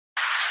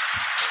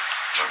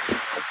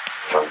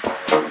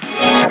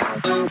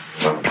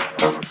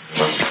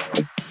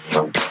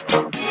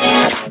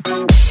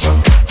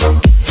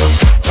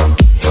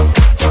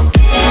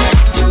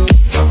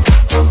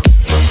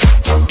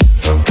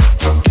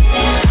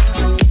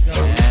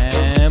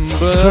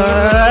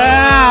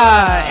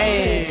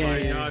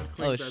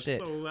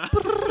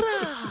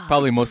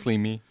Probably mostly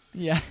me.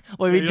 Yeah.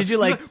 Wait, did you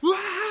like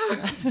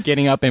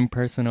Getting up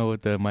impersonal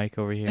with the mic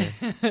over here.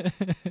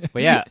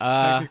 But yeah,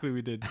 technically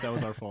we did. That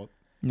was our fault.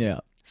 Yeah.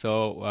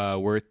 so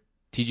we're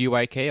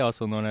TGYK,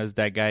 also known as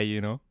that guy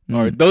you know,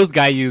 or those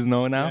guys you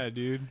know now. Yeah,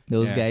 dude.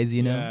 Those Yeah. guys,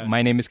 you know. Yeah.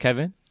 My name is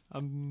Kevin.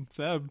 I'm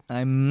Seb.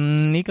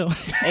 I'm Nico.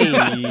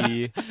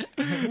 Hey.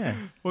 Yeah.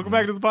 Welcome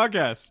back to the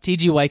podcast.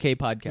 TGYK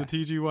podcast.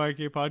 The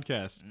TGYK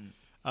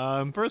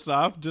podcast. First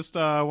off, just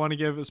want to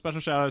give a special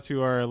shout out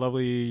to our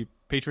lovely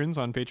patrons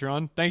on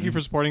Patreon. Thank you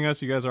for supporting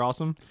us. You guys are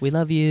awesome. We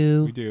love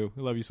you. We do.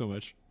 We love you so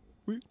much.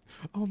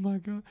 Oh my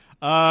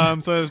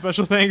god. So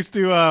special thanks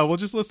to we'll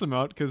just list them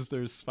out because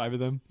there's 5 of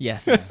them.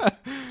 Yes.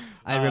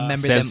 I remember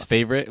Seb's them.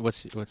 favorite.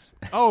 What's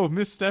Oh,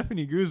 Miss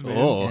Stephanie Guzman.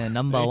 Oh. Yeah,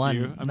 number Thank one.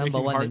 you. I'm Number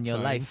making one heart in your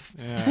signs. life.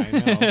 Yeah,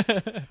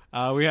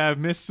 I know. We have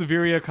Miss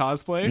Severia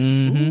Cosplay.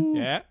 Mm-hmm.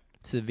 Yeah.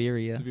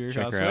 Severia. Severia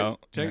Check her Cosplay. out.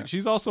 Yeah.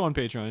 She's also on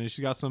Patreon. And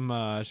she got some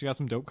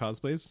dope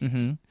cosplays.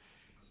 Mm-hmm.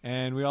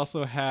 And we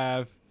also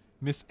have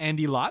Miss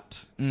Andy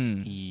Lott,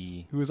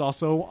 E. who is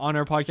also on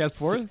our podcast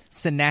before.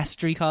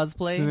 Sinastri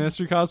cosplay.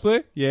 Sinestry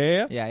Cosplay.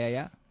 Yeah.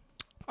 Yeah.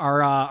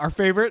 Our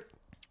favorite,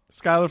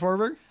 Skylar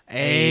Forberg.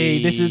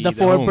 Hey, this is the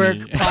the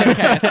Forberg homie.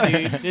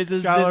 podcast, dude. This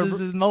is Skylar-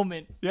 his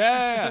moment.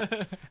 Yeah.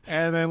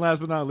 And then last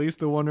but not least,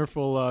 the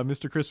wonderful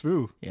Mr. Chris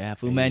Fu. Yeah,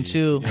 Fu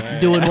Manchu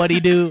doing what he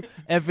do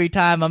every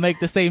time I make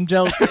the same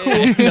joke. No,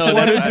 What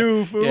that's- to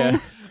do, Fu? Yeah.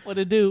 What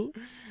to do?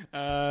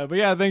 But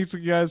yeah, thanks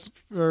you guys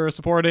for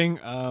supporting.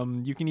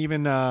 You can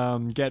even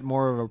get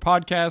more of our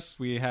podcasts.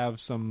 We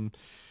have some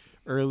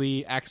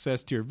early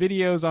access to your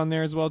videos on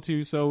there as well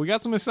too. So we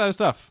got some exciting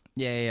stuff.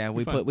 Yeah.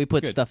 We fun.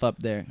 put Good. stuff up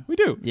there. We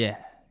do. Yeah.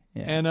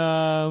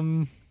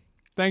 And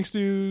thanks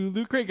to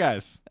Loot Crate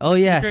guys. Oh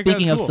yeah. Okay,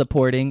 Speaking guys, of cool.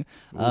 supporting,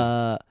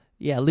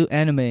 Loot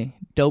Anime,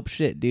 dope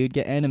shit, dude.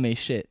 Get anime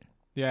shit.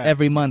 Yeah.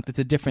 Every month it's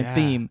a different Yeah.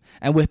 theme,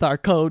 and with our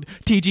code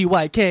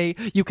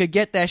TGYK, you could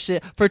get that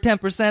shit for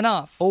 10%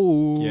 off.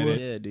 Oh. Get it.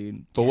 Yeah,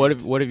 dude. But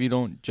what if you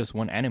don't just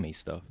want anime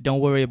stuff?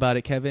 Don't worry about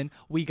it, Kevin.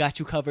 We got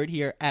you covered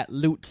here at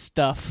Loot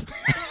Stuff.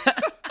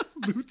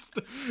 Loot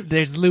stuff.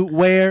 There's Loot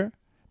Wear.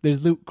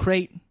 There's Loot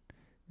Crate.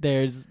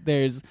 There's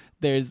Loot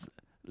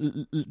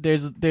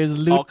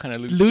All kind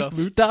of loot stuff.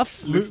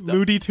 stuff.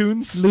 Looty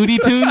Tunes. Looney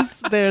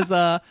Tunes. There's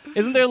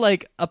isn't there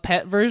like a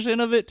pet version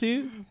of it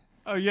too?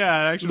 Oh yeah,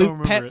 I actually don't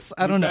Loot remember Pets. it.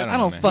 I don't know. Loot I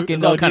Pets. don't man. fucking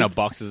There's know. all kind dude. of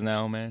boxes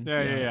now, man.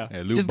 Yeah.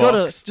 Loot Just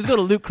box. go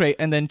to Loot Crate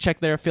and then check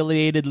their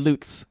affiliated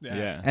loots.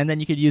 Yeah. And then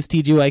you could use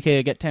TGYK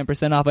to get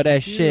 10% off of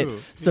that shit. Ew.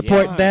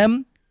 Support Yeah.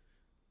 them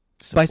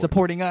by Support.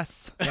 supporting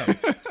us.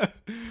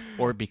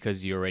 Or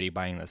because you're already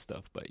buying that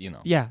stuff, but you know.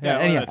 Yeah. Yeah,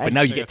 well, and that's- But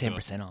now you I get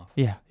guess so. 10% off.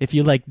 yeah. If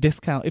you like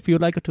discount, if you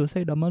like to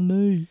say the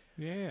money.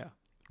 Yeah.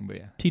 But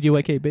yeah.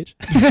 TGYK, bitch.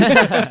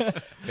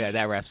 Yeah,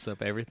 that wraps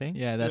up everything.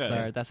 Yeah,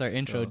 Yeah. that's our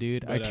intro, So,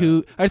 dude. but,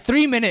 Our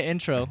 3-minute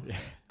intro.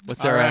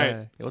 What's All our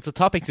right. what's the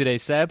topic today,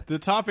 Seb? The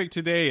topic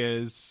today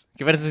is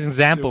Give us an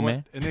example,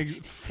 man.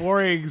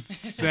 For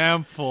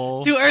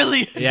example, Too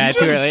early. Yeah,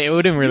 too early. It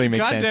wouldn't really make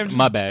goddamn sense. just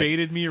My bad.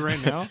 baited me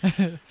right now.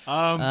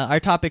 Our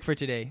topic for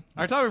today.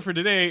 Our topic for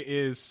today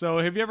is: so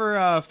have you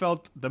ever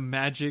felt the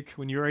magic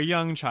when you were a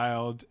young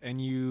child and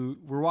you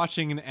were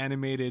watching an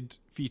animated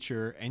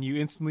feature and you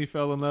instantly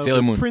fell in love Sailor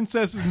with Moon.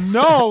 princesses?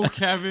 No,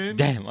 Kevin.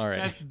 Damn, all right.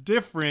 That's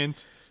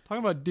different.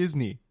 Talking about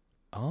Disney.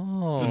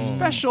 Oh. A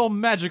special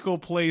magical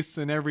place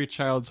in every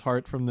child's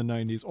heart from the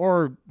 90s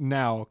or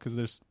now because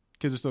there's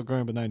kids are still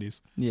growing up in the 90s.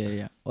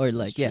 Yeah. Or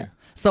like, That's yeah. true.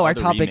 So All our the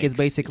topic is remix.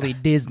 basically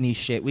Disney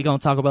shit. We're going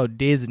to talk about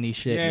Disney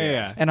shit.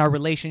 Yeah. And our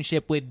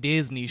relationship with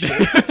Disney shit.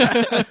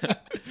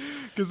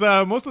 Because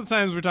most of the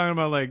times we're talking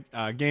about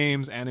like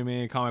games,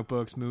 anime, comic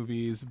books,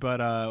 movies,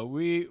 but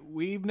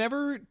we've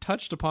never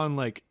touched upon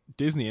like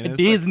Disney and it's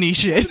Disney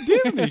shit. like,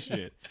 Disney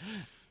shit.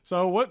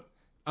 So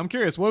I'm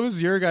curious, what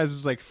was your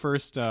guys' like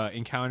first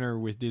encounter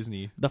with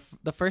Disney?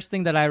 The first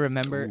thing that I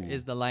remember Ooh.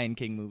 is the Lion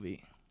King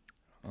movie.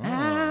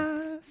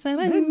 Oh.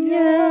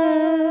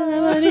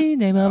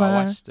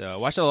 Yeah. I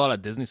watched a lot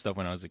of Disney stuff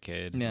when I was a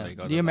kid. Like,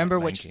 all Do the you remember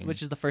Lion which King.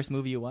 is the first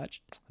movie you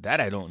watched? That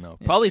I don't know.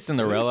 Probably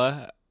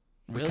Cinderella.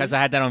 Really? Because I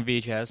had that on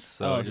VHS,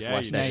 so Oh, I just yeah,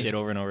 watched you that did. shit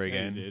over and over Yeah,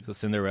 again. you did. So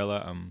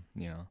Cinderella,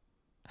 you know.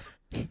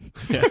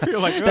 You're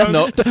like,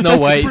 Snow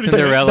White, pretty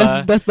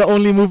Cinderella. That's the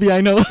only movie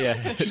I know.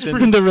 Yeah,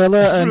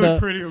 Cinderella and really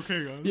pretty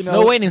okay, guys. you know-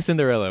 Snow White and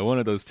Cinderella, one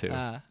of those two.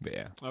 Ah. But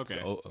yeah, Okay.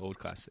 so old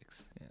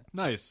classics. Yeah.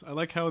 Nice. I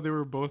like how they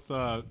were both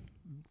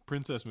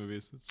princess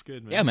movies. It's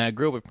good, man. Yeah, man, I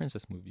grew up with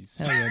princess movies.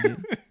 Hell yeah,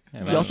 dude. Yeah,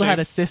 You man. also had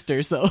a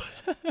sister, so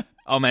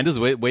Oh man, this is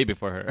way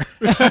before her.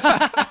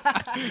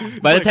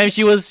 By the time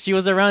she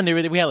was around,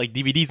 we had like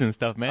DVDs and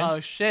stuff, man. oh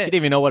She shit. didn't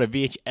even know what a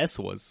VHS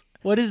was.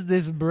 What is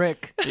this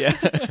brick? Yeah.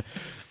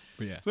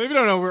 But yeah. So if you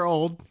don't know, we're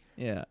old.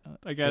 Yeah.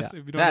 I guess Yeah.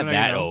 if you don't Not know,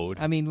 that you know. old.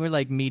 I mean, we're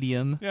like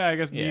medium. Yeah, I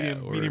guess Yeah,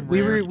 medium. we're- Medium.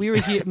 We rare.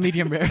 were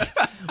medium rare.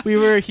 we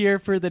were here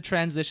for the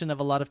transition of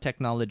a lot of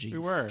technologies. We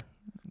were.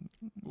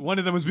 One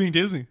of them was being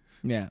Disney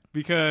Yeah.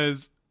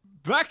 because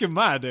back in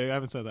my day, I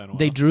haven't said that in a while.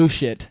 They drew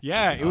shit.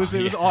 Yeah, it was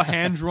all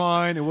hand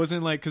drawn. It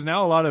wasn't like because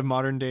now a lot of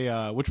modern day,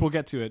 which we'll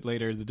get to it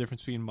later, the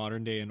difference between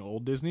modern day and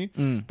old Disney.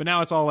 But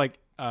now it's all like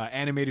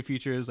animated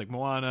features like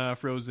Moana,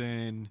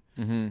 Frozen.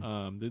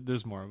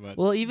 There's more, but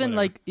Well, even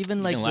whatever.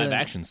 even like live the,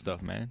 action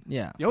stuff, man.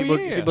 Yeah. Oh, people,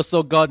 yeah. people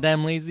so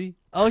goddamn lazy.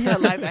 Oh yeah,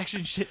 live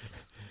action shit.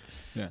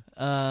 Yeah.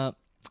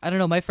 I don't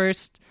know. My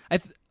first.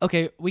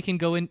 Okay, we can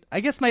go in. I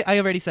guess I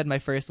already said my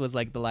first was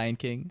like The Lion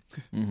King.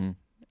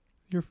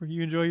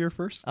 You enjoy your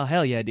first? Oh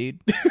hell yeah, dude!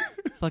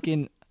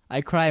 Fucking,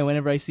 I cry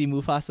whenever I see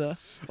Mufasa.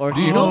 Or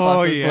do you know Oh,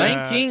 Mufasa's yeah. voice?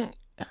 Lion King.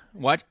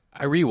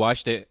 I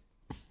rewatched it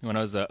when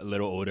I was a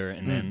little older,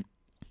 and then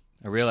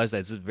I realized that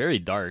it's very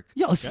dark.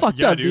 Yo, it's fucked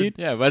yeah, up, dude.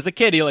 dude. Yeah, but as a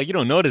kid, you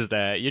don't notice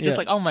that. You're just Yeah.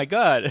 like, oh my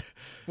god,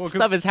 Well,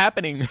 stuff is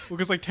happening.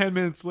 because like 10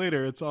 minutes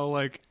later, it's all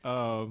like,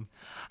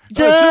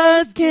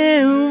 Just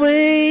can't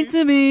wait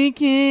to be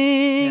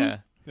king. Yeah.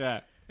 yeah.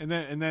 And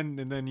then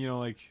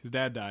like his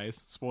dad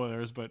dies.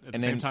 Spoilers, but at the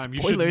And same then time,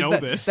 you should Spoilers, know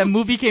that, this. that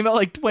movie came out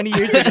like 20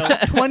 years ago.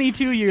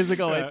 22 years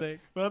ago, Yeah. I think.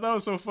 But I thought it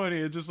was so funny.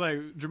 It's just like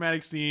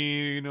dramatic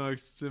scene, like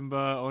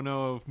Simba, oh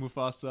no,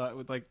 Mufasa.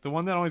 With like the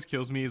one that always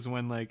kills me is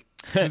when like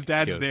his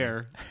dad's Kills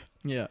there.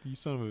 Yeah. You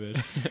son of a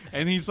bitch.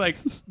 And he's like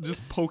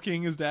just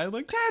poking his dad,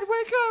 like, Dad,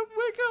 wake up,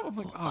 wake up. I'm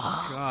like,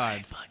 oh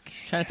god.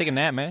 He's trying to take a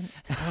nap, man.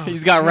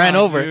 He's got ran God,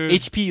 over. dude.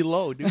 HP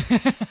low, dude.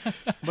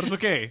 But it's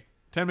okay.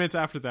 10 minutes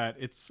after that,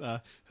 it's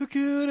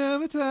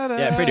Hakuna Matata.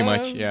 Yeah, pretty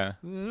much. Yeah.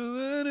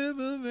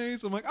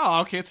 I'm like,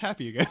 oh, okay, it's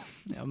happy again.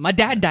 My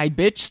dad died,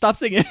 bitch. Stop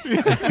singing.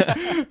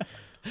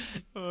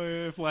 Oh,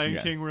 yeah, if Lion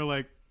Yeah. King were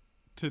like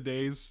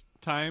today's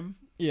time,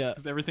 yeah.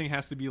 because everything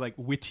has to be like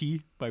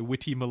witty by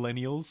witty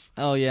millennials.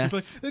 Oh, yes.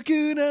 He's like,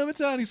 Hakuna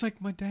Matata. He's like,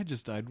 my dad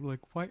just died. We're like,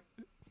 why?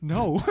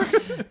 No.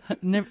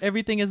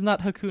 Everything is not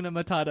Hakuna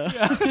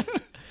Matata.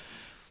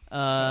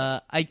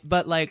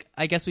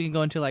 I guess we can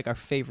go into like our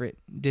favorite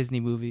Disney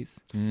movies.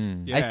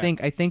 Yeah.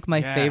 I think my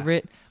Yeah.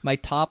 favorite, my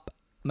top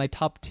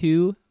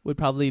two would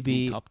probably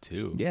be Top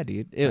two. Yeah,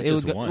 dude. Not It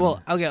just would go, one.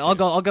 well, okay,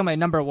 I'll go my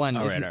number one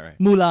All is right.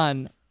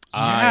 Mulan.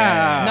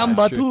 Yeah.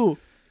 Number that's true.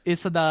 2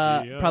 is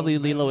probably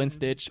Lilo and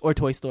Stitch or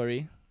Toy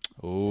Story.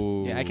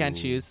 Oh. Yeah, I can't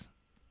choose.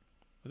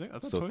 I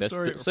thought So Toy that's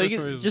Story, so Toy you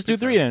Story can was just do Pixar.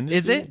 3 then. Just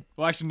Is do- it?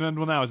 Well, actually,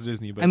 well, now it's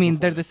Disney. But I mean,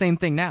 before they're that. the same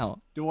thing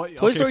now. Toy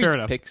Toy Story fair is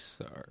enough.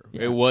 Pixar.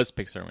 Yeah. It was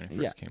Pixar when it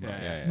first Yeah. came Yeah,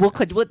 out. yeah.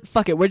 Yeah.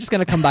 Fuck it. We're just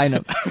gonna combine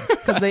them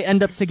because they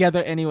end up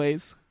together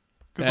anyways.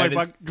 Because That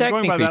like, is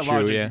going by that technically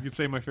true, logic, yeah. you could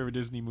say my favorite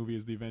Disney movie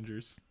is The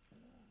Avengers.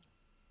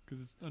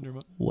 Because it's under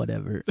my...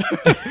 Whatever.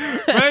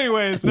 But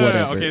anyways, no.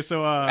 Whatever. Okay,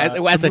 so As a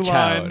Mulan,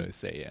 child, I would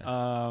say,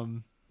 yeah.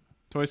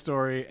 Toy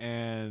Story,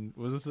 and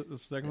was this the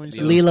second one you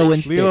said? Lilo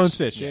and Lilo and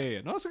Stitch. Stitch.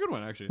 Yeah. No, that's a good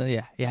one actually. So,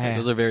 yeah.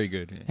 Those are very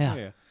good. Yeah.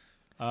 Yeah.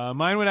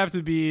 Mine would have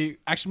to be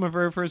actually my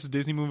very first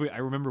Disney movie I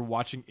remember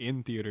watching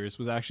in theaters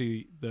was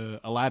actually the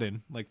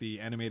Aladdin, like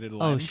the animated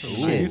Aladdin. from the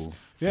shit. 90s.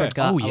 Yeah.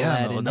 Forgot Oh yeah,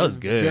 Aladdin. no, that was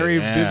good. Very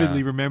yeah.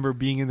 vividly remember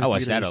being in the I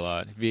watched that theaters. a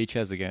lot.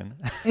 VHS again.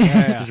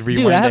 Yeah. Just Dude,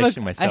 rewind I have that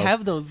shit I myself.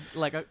 have those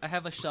like I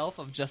have a shelf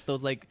of just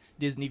those like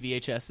Disney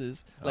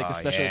VHSs, like the Oh,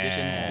 special edition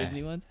yeah.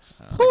 Disney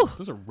ones.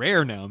 Those are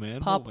rare now,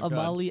 man. Pop oh my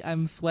God. Amali,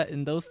 I'm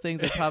sweating. Those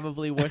things are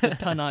probably worth a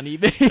ton on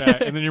eBay. Yeah,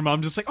 and then your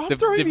mom just like, oh, I'm the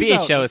throwing these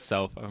VHS out.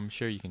 itself, I'm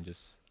sure you can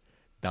just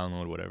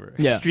download whatever.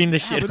 Yeah. Stream the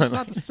Yeah, shit. but it's on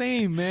not the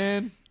same,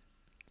 man.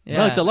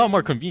 No, it's a lot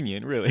more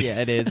convenient, really. Yeah,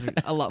 it is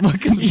a lot more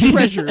It's a convenient.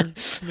 treasure.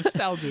 It's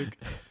nostalgic.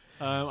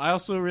 I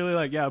also really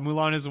like,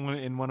 Mulan is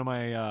in one of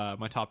my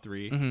my top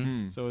 3.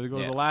 Mhm. So it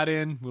goes Yeah.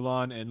 Aladdin,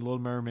 Mulan, and Little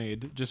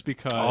Mermaid, just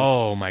because.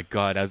 Oh my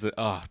god,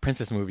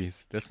 princess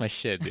movies. That's my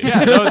shit, dude.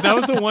 Yeah, that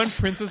was the one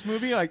princess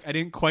movie. Like I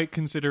didn't quite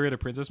consider it a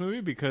princess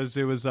movie because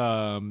it was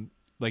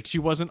like she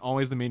wasn't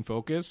always the main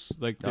focus.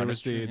 Like there Oh, was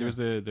that's true, there was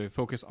the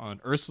focus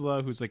on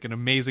Ursula, who's like an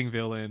amazing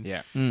villain.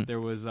 Yeah.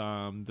 There was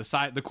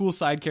the cool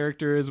side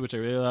characters, which I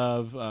really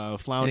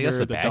love. Flounder,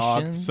 the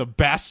dog,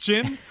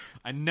 Sebastian. Sebastian.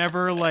 I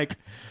never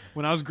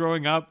when I was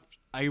growing up,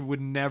 I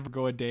would never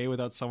go a day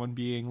without someone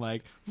being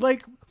like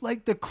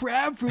the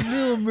crab from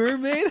Little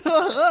Mermaid.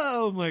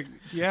 I'm like,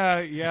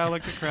 yeah,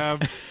 like the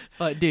crab.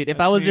 But dude, if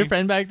That's I was your me.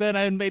 friend back then,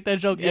 I'd make that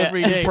joke Yeah.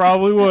 every day.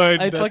 Probably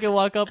would. I'd fucking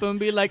walk up and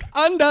be like,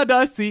 "Under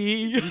the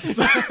sea,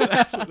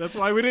 That's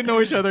why we didn't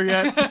know each other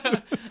yet.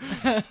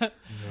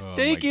 Oh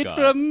take my it God.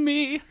 from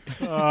me."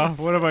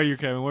 What about you,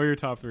 Kevin? What are your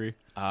top 3?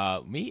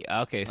 Me?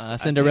 Okay. So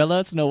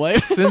Cinderella, Snow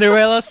White.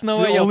 Cinderella, Snow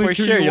The White, yo, only for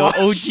two sure, you yo. watched.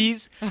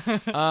 OGs.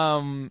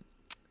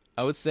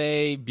 I would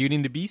say Beauty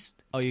and the Beast.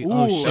 Oh, Ooh,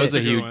 oh that shit. That was a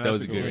good huge. one. That That's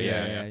was a a good. good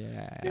Yeah,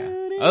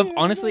 one. yeah.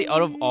 Honestly,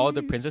 out of all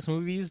the princess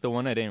movies, the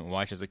one I didn't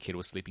watch as a kid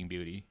was Sleeping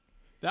Beauty.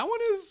 That one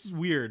is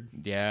weird.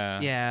 Yeah.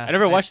 Yeah. I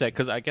never watched that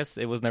because I guess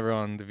it was never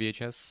on the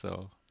VHS,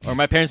 so or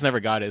my parents never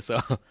got it,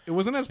 so It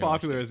wasn't as Yeah,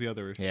 watched popular as the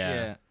other.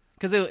 yeah.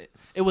 Because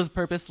it was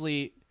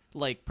purposefully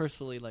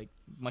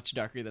much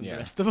darker than the Yeah.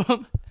 rest of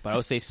them. But I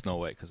would say Snow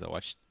White because I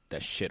watched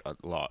that shit a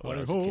lot when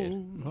I was a kid.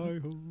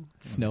 Hi-ho.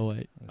 Snow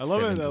White. I love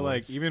it 7 that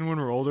dwarfs. even when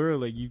we're older,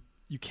 you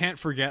you can't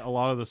forget a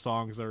lot of the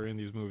songs that are in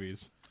these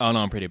movies. Oh no,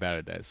 I'm pretty bad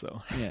at that.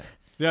 So Yeah.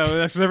 Yeah,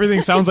 that's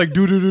everything sounds like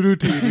do do do do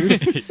to you,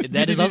 dude.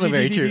 that is also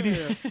very true.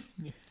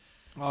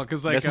 Oh,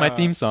 because like That's my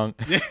theme song.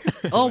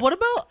 Oh, what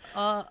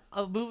about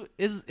a movie?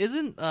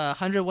 Isn't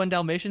 101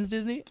 Dalmatians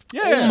Disney?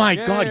 Oh my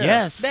God,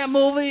 yes. That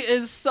movie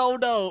is so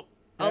dope.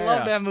 I Yeah.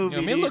 love that movie.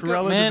 Yeah, I mean, dude. look,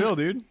 Cruella man, DeVille,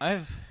 dude.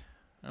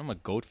 I'm a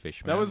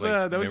goldfish. Man. That was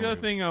Like, that was the never-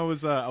 other thing. I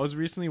was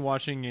recently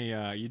watching a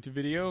YouTube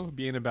video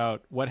being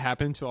about what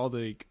happened to all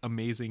the like,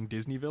 amazing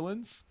Disney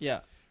villains.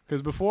 Yeah.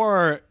 Because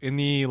before, in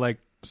the like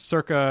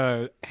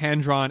circa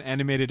hand drawn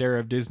animated era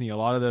of Disney, a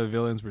lot of the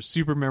villains were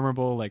super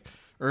memorable, like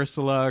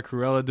Ursula,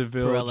 Cruella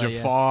DeVille, Cruella, yeah.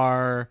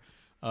 Jafar,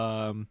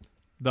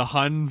 the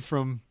Hun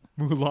from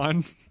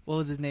Mulan, What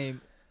was his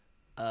name?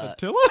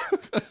 Attila,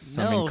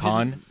 Simon his-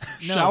 Khan.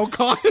 No, Shao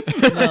Kahn.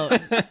 no.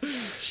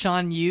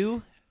 Sean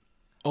Yu.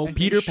 Oh,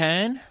 Peter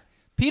Pan.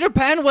 Peter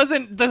Pan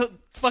wasn't the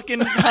fucking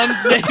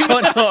Hun's name.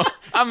 Oh no,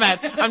 I'm mad.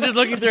 I'm just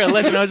looking through a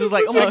list and I was just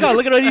like, oh my God,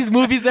 look at all these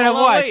movies that I've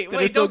Oh, watched. wait,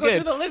 that are so don't go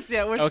good. through the list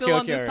yet. We're Okay, still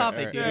on okay, this alright,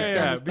 topic. alright. dude. We're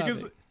still on Yeah, this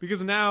topic.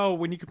 because now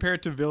when you compare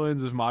it to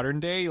villains of modern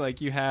day,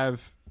 like you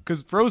have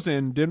because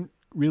Frozen didn't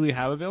really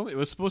have a villain. It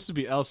was supposed to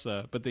be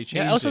Elsa, but they changed.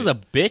 Yeah, Elsa's it. a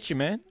bitch,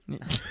 man.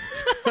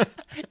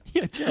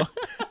 Yeah, Joe.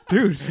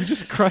 Dude, you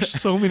just crushed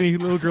so many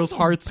little girls'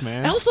 hearts,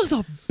 man. Elsa's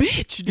a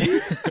bitch,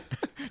 dude.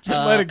 Just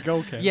let it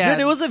go, Ken. yeah. Dude,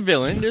 there was a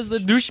villain. There's the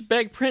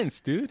douchebag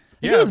prince, dude.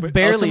 He was but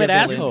barely a ultimate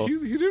villain. asshole.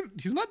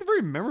 He's not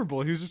very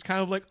memorable. He was just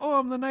kind of like, oh,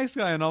 I'm the nice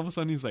guy, and all of a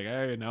sudden he's like,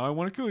 hey, now I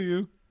want to kill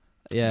you.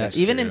 Yeah, That's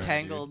even true,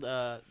 Entangled,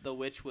 the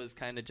witch was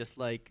kind of just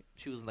like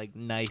she was like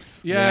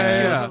nice. Yeah,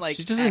 she yeah. wasn't like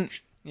She doesn't-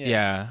 act-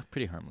 Yeah,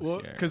 pretty harmless.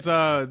 Well, yeah. because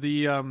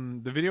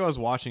the video I was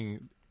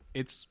watching,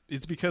 it's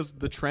because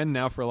the trend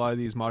now for a lot of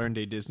these modern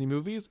day Disney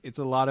movies, it's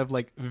a lot of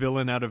like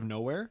villain out of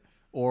nowhere,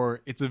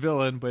 or it's a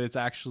villain, but it's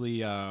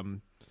actually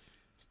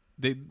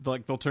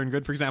they'll turn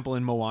good. For example,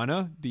 in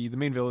Moana, the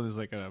main villain is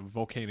like a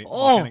volcanic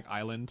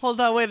island. Hold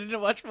on, wait, I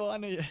didn't watch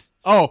Moana yet.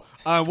 Oh,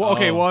 well,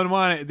 okay. Oh. Well, in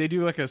Moana, they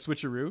do like a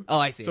switcheroo. Oh,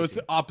 I see. So I it's see.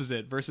 the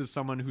opposite versus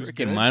someone who's Freaking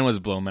good. mine was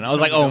blown, man. I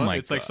was like, oh my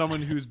It's God. like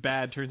someone who's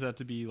bad turns out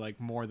to be like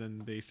more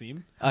than they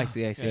seem. I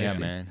see. I see. I Yeah, see.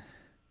 man.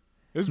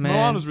 It was Man.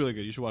 Moana's really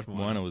good. You should watch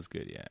Moana. Moana was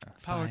good, yeah.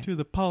 Power Fine. to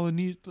the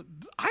Polynesian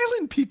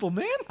island people,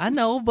 man. I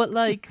know, but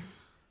like,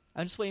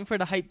 I'm just waiting for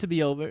the hype to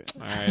be over.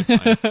 All right,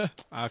 fine.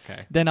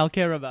 Okay, Then I'll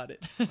care about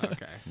it.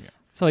 okay.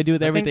 So I do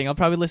with I everything. think- I'll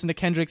probably listen to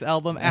Kendrick's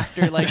album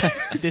after like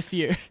this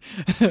year.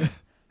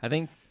 I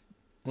think,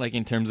 like,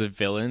 in terms of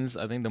villains,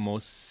 I think the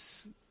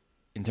most,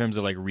 in terms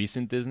of, like,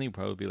 recent Disney,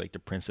 probably, like, The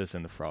Princess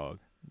and the Frog.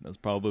 That was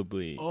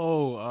probably,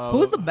 Oh, Who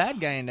was the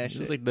bad guy in that it shit?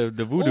 was, like, the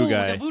voodoo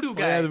guy. The voodoo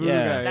guy. yeah, the voodoo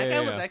Yeah. guy. That yeah,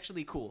 guy yeah. was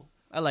actually cool.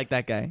 I like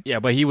that guy. Yeah,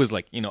 but he was,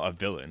 like, you know, a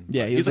villain.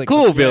 Yeah, he he's was, a like,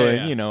 cool yeah, villain,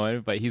 yeah. you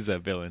know, but he's a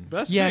villain. But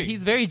that's the Yeah, thing.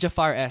 he's very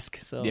Jafar-esque.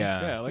 So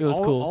Yeah. Yeah, like It was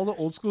all, cool. all the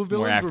old school It's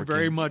more villains were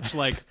very African. much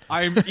like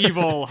I'm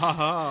evil,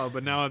 haha.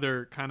 But now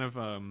they're kind of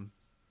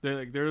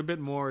they're a bit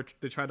more.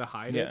 They try to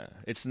hide Yeah, it.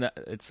 it's not.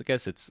 It's I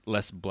guess it's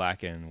less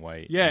black and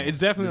white. Yeah, you know. it's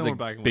definitely There's, more like,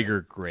 black and white.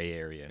 bigger gray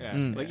area. Yeah,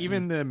 Mm. like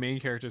even the main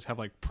characters have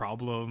like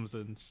problems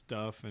and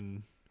stuff,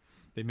 and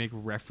they make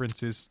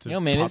references to. Yeah,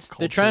 man, pop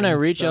they're trying to culture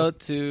and reach stuff. out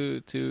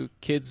to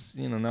kids.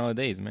 You know,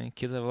 nowadays, man,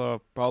 kids have a lot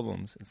of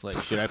problems. It's like,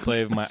 should I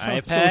play with my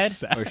sounds so iPad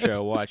sad. or should I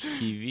watch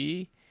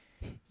TV?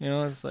 You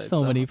know, it's like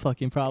so many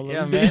fucking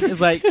problems. Yeah, man. It's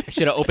like,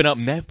 should I open up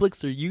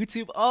Netflix or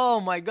YouTube? Oh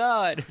my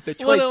God, the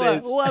What do, I,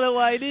 choices. what do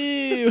I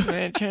do?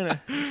 Man, trying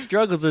to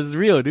struggles is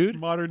real, dude.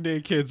 Modern day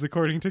kids,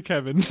 according to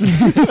Kevin.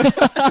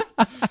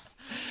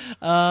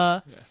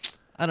 I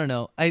don't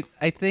know. I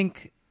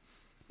think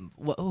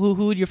who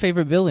would your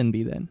favorite villain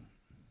be then?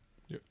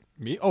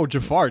 Me? Oh,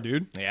 Jafar,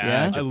 dude.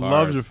 Yeah? I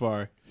love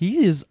Jafar.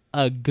 He is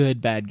a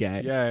good bad guy.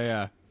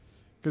 Yeah.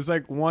 Because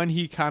like one,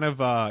 he kind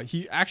of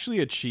he actually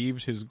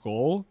achieved his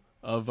goal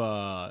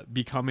of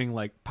becoming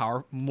like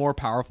more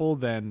powerful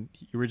than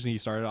originally he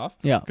started off.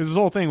 Yeah. Because his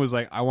whole thing was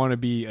like, I want to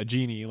be a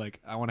genie, like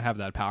I want to have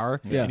that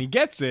power. Yeah. And he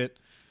gets it,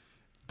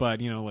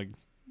 but you know, like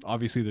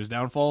obviously there's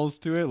downfalls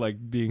to it, like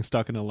being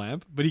stuck in a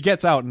lamp. But he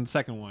gets out in the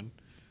second one.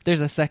 There's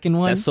a second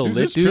one. That's so lit,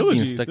 There's dude.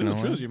 trilogy. Being stuck in There's a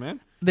a trilogy, lamp.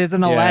 man. There's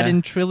an Yeah.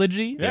 Aladdin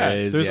trilogy. Yeah, There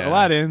is, there's yeah.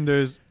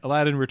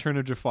 Aladdin, Return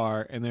of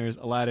Jafar, and there's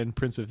Aladdin,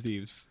 Prince of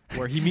Thieves,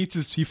 where he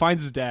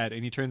finds his dad,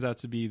 and he turns out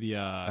to be the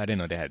I didn't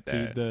know they had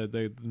that.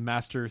 the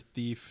master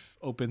thief,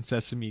 open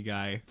sesame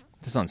guy.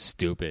 That sounds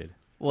stupid.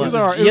 Well, It was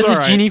alright. He has a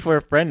alright. genie for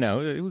a friend now.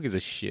 Who gives a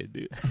shit,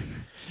 dude?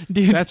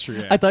 dude, That's true.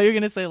 Yeah. I thought you were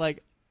gonna say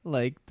like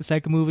the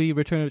second movie,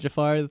 Return of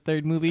Jafar. The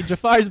third movie,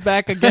 Jafar's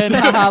back again.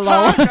 Haha,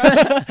 lol.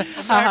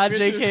 Haha,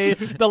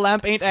 JK. The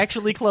lamp ain't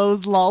actually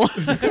closed. Lol.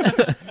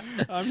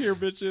 I'm here,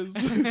 bitches.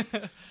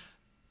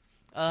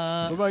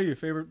 What about you?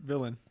 Favorite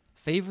villain?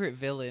 Favorite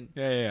villain.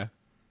 Yeah.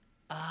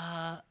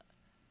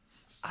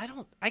 I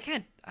don't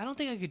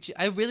think I could.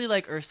 I really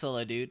like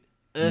Ursula, dude.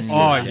 Oh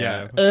Ursula.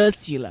 yeah.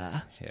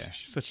 Ursula. Yeah.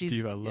 She's such a She's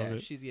diva. I love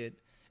it. She's good.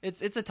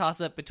 It's a toss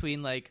up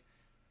between like,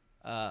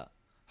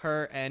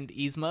 her and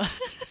Yzma.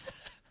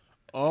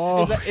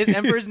 Oh, Is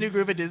Emperor's New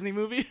Groove a Disney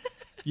movie?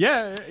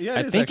 yeah.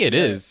 I think it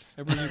is.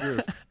 Emperor's New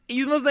Groove.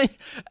 Yzma's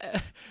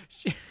name.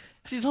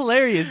 She's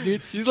hilarious,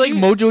 dude. She's like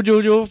Mojo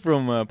Jojo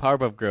from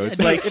Powerpuff Girls.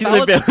 Yeah, Like dude, she's if I a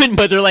was- villain,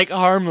 but they're like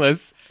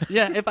harmless.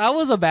 Yeah, if I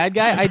was a bad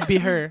guy, I'd be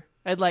her.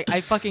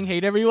 I fucking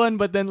hate everyone,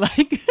 but then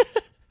like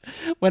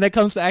when it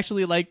comes to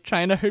actually like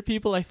trying to hurt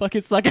people, I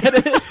fucking suck at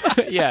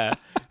it. Yeah,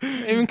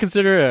 even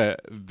consider a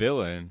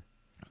villain.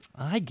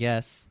 I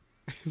guess.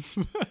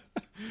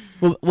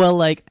 well,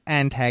 like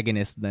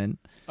antagonist then.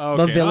 Okay,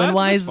 But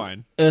villain-wise, that's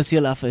fine.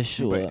 Ursula for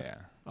sure. But yeah,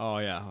 Oh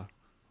yeah.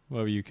 What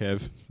about you,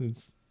 Kev?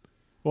 Since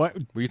what?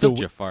 we the- took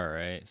Jafar,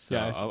 right? So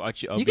Yeah.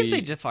 I'll You be, can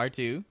say Jafar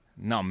too.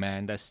 no,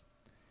 man. That's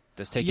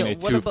taking Yo, it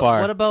what too about, far.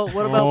 What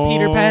about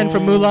Peter Pan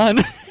from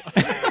Mulan?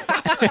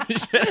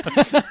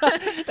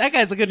 That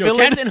guy's a good Yo,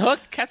 villain. Captain Hook?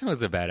 Captain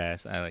Hook's a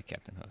badass. I like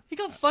Captain Hook. He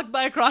got fucked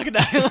by a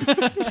crocodile.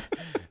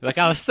 Like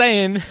I was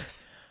saying,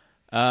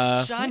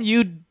 Sean,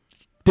 you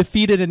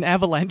defeated an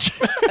avalanche.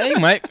 I think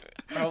Mike.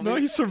 No,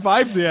 he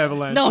survived the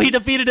avalanche. No, he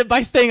defeated it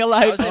by staying I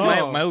alive. would say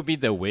Oh. mine would be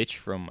the witch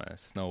from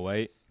Snow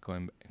White.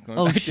 Going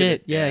Oh, back to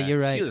shit. the- Yeah, you're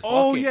right. She was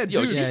Oh, fucking- yeah,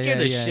 yo, dude. she Yeah, scared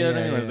the yeah, shit out of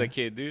me yeah, when I was yeah. a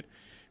kid, dude.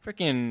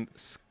 Freaking,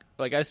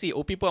 like I see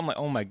old people, I'm like,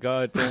 oh my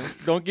god,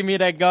 don't give me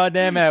that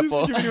goddamn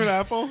apple. Giving you an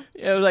apple.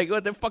 Yeah, I was like,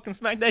 what the fucking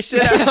smack that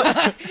shit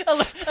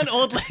out. An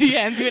old lady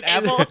hands you an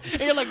apple,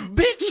 and you're like,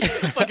 bitch!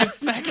 Fucking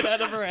smack it out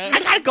of her I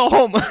hand. gotta go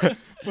home.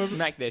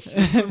 Smack that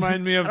shit.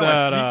 Remind me of I don't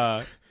wanna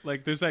that.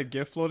 Like, there's that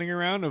GIF floating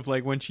around of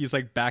like when she's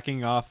like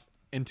backing off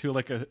into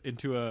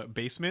a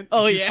basement.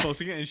 Oh, and she's yeah.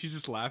 closing it and she's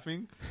just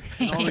laughing.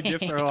 And all the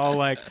GIFs are all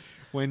like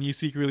when you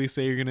secretly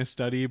say you're gonna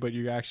study, but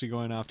you're actually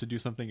going off to do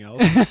something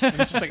else. And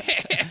it's just like.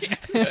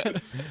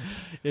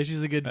 Yeah,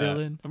 she's a good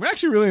villain. I'm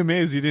actually really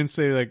amazed you didn't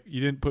say like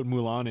you didn't put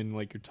Mulan in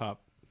like your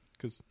top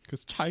because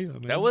China.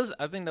 Man.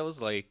 I think that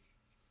was like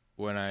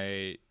when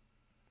I.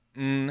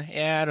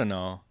 Yeah, I don't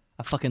know.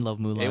 I fucking love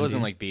Mulan. It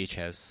wasn't dude. like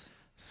VHS,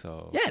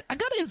 so. Yeah, I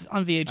got it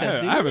on VHS,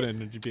 dude. I have it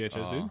in VHS,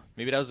 Oh, dude.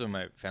 maybe that was when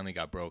my family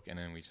got broke, and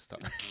then we just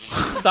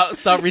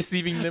stopped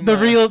receiving them.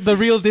 The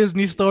real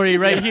Disney story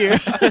right here.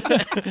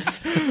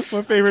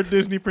 My favorite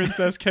Disney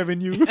princess, Kevin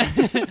Yu.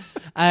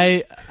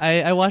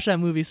 I watched that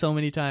movie so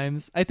many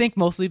times. I think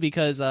mostly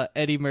because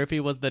Eddie Murphy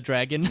was the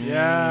dragon.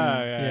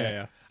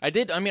 Yeah. I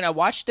did. I mean, I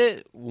watched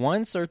it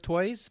once or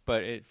twice,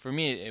 but for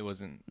me, it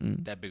wasn't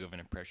that big of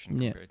an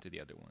impression Yeah. compared to the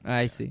other ones.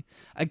 I see.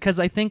 Because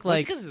I think Well,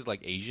 like because it's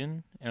like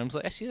Asian, and I'm just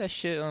like, I see that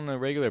shit on a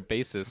regular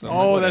basis. So I'm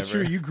Oh, like, that's true.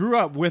 whatever. You grew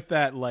up with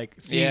that, like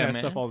seeing Yeah, that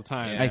man. stuff all the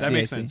time. Yeah. I That see,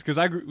 makes I see. sense because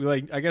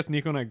I guess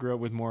Nico and I grew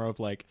up with more of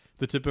like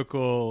the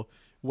typical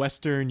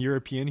Western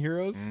European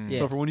heroes. Yeah.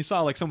 So for when you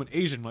saw like someone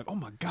Asian, like, oh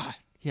my god,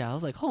 yeah, I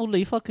was like,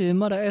 holy fucking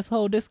mother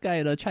asshole, this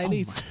guy the oh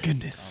Chinese. my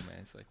goodness. Oh man,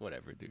 it's like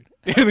whatever, dude.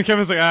 And then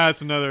Kevin's like,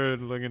 it's another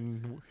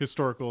looking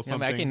historical Yeah,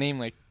 something. I can name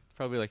like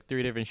probably like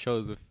 3 different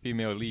shows with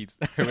female leads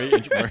that are way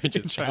more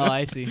interesting. Oh,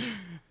 I see.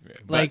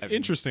 But, Like,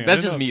 Interesting. That's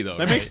I didn't just know. me though.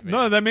 That right? makes Yeah.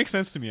 no, that makes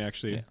sense to me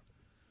actually.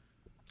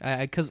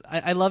 Yeah. Because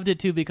I loved it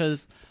too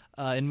because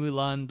in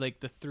Mulan, like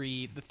the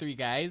three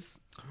guys,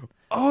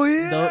 Oh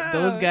yeah,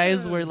 those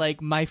guys were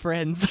like my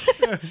friends.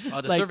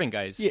 Oh, the like- serving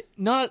guys. Yeah,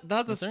 not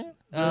the The serving?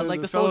 like The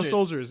the fellow soldiers.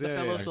 soldiers, The yeah,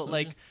 fellow yeah. sol-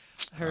 like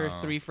her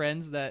Oh. 3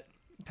 friends that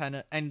kind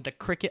of and the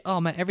cricket. Oh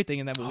man, everything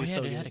in that movie Oh is yeah,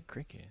 so they good. had a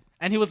cricket.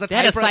 And he was a They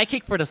had a typewriter.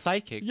 sidekick for the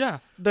sidekick. Yeah,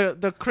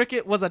 the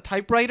cricket was a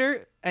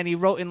typewriter, and he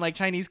wrote in like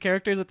Chinese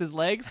characters with his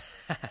legs.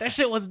 That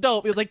shit was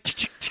dope. It was like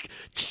ding.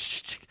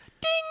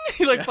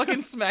 He like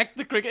fucking smacked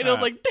the cricket, and it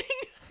was like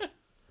ding.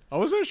 I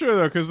wasn't sure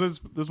though because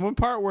there's one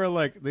part where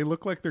like they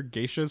look like they're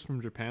geishas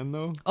from Japan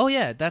though. Oh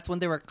yeah, that's when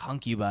they were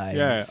concubines.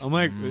 Yeah, I'm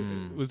like,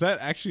 was that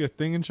actually a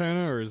thing in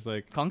China or is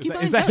like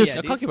Concubines? Is that, Hell his- yeah,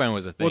 The dude. concubine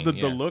was a thing. well the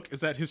yeah. look is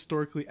that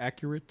historically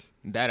accurate?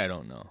 That I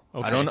don't know.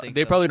 Okay. I don't I know. think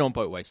They so. probably don't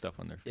put white stuff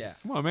on their face. Yeah.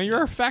 Come on, man,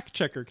 you're a fact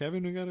checker,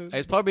 Kevin. We gotta.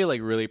 It's probably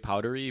like really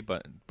powdery,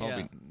 but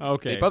probably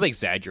Okay. They probably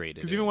exaggerated.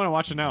 Because it even when I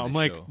watch it now, on I'm the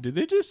like, show. did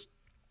they just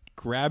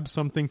grab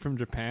something from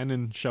Japan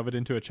and shove it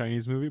into a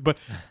Chinese movie? But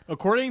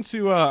according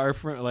to our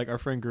friend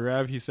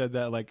Gurav, he said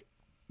that like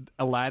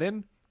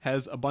Aladdin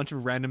has a bunch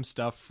of random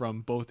stuff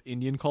from both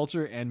Indian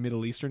culture and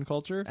Middle Eastern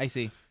culture. I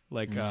see.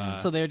 Like,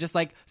 So they're just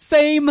like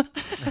same.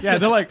 yeah,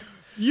 they're like,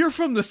 you're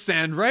from the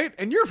sand, right?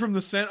 And you're from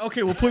the sand.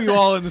 Okay, we'll put you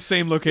all in the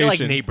same They're location. like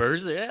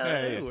neighbors. Yeah, Yeah,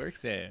 it yeah.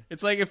 works. Yeah.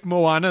 It's like if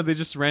Moana, they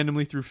just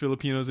randomly threw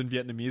Filipinos and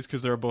Vietnamese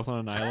because they were both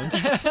on an island.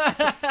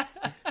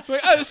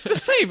 Like, oh, it's the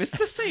same. It's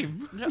the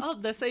same. They're all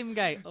the same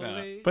guy.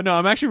 Yeah. But no,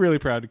 I'm actually really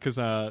proud because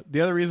the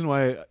other reason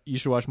why you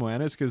should watch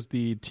Moana is because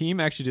the team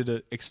actually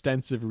did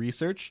extensive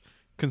research,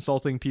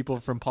 consulting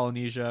people from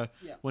Polynesia.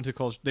 Yeah.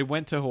 They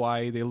went to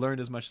Hawaii. They learned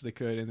as much as they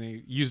could, and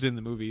they used it in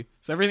the movie.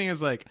 So everything is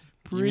like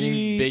You pretty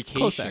mean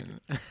close vacation.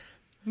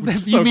 you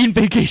So- mean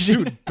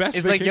vacation? Dude, best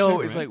It's like, vacation yo,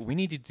 ever, it's man. like we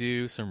need to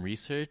do some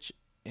research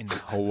in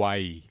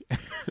Hawaii.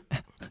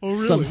 Oh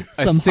really?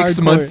 Some 6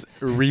 hardcore- months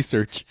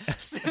research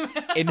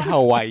in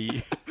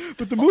Hawaii.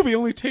 But the movie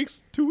only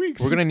takes 2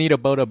 weeks. We're gonna need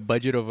about a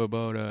budget of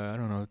about I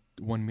don't know,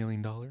 $1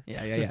 million.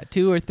 Yeah.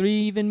 2 or 3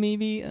 even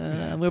maybe.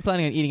 We're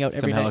planning on eating out Some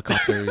every night.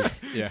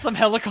 helicopters. Yeah. Some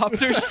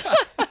helicopters.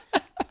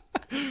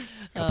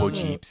 Couple Oh.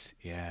 jeeps.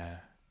 Yeah.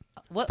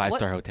 what,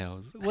 5-star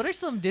hotels. what are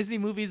some Disney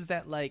movies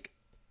that like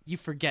you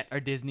forget are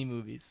Disney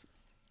movies?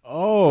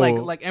 Oh,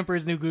 Like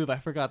Emperor's New Groove. I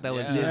forgot that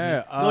was Yeah. Disney.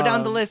 Yeah, Go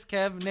down the list,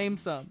 Kev. Name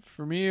some.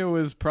 for me, it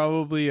was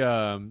probably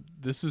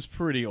this is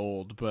pretty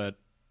old, but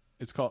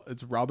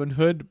it's Robin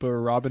Hood, but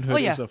Robin Hood Oh,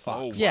 yeah. is a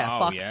fox. Oh, Yeah, wow,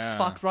 Fox. yeah.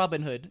 Fox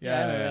Robin Hood. Yeah,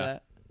 I remember Yeah.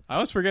 that. I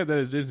always forget that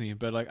it's Disney,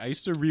 but like I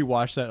used to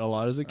rewatch that a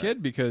lot as a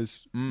kid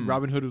because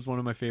Robin Hood was one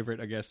of my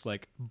favorite, I guess,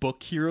 like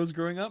book heroes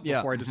growing up Yeah.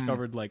 before I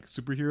discovered like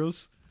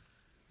superheroes.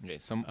 Okay,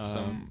 some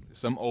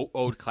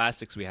old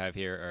classics we have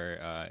here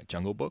are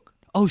Jungle Book.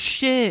 Oh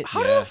shit!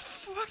 How Yeah. the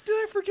fuck did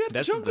I forget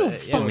That's Jungle? the,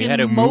 Fuck. we had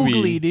a Mowgli,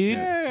 movie, dude.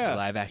 Yeah.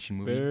 live action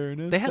movie. Bare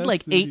They had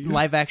like 8 necessities.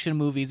 live action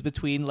movies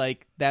between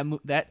like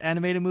that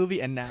animated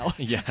movie and now.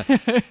 Yeah. And,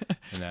 okay,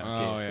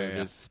 Oh, so yeah, yeah.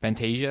 there's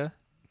Fantasia.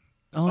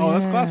 Oh,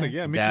 that's classic.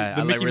 Yeah, Mickey, That-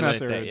 the I Mickey really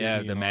Mouse like era. that. Yeah, Disney the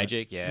and all that.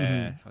 magic.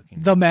 Yeah, fucking.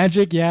 The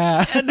magic,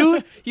 yeah. Yeah,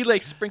 dude, he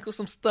like sprinkles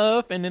some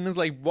stuff, and then there's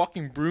like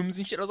walking brooms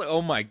and shit. I was like,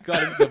 oh my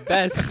god, it's the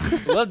best.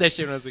 I love that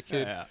shit when I was a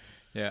kid. Yeah.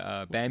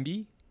 Yeah,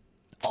 Bambi.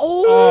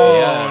 Oh,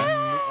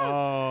 Yeah.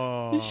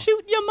 Oh.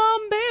 shoot your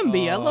mom,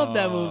 Bambi. I love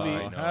that movie.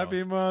 I know.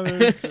 Happy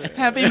Mother's Day.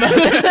 Happy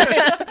Mother's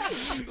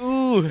Day.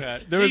 Ooh, Yeah,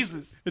 there was,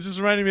 Jesus. it just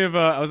reminded me of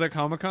I was at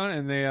Comic-Con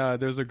and there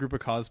was a group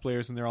of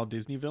cosplayers and they're all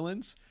Disney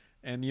villains.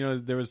 And you know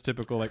there was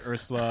typical like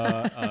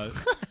Ursula,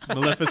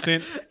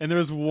 Maleficent, and there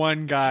was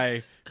one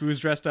guy who was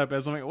dressed up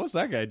as, I'm like, what's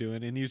that guy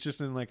doing? And he was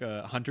just in like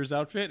a hunter's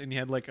outfit and he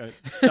had like a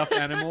stuffed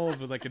animal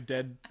with like a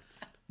dead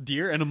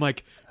deer. And I'm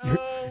like,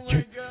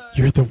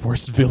 you're the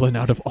worst villain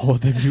out of all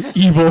of them, you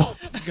evil.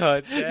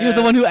 God, You're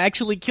the one who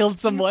actually killed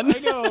someone. I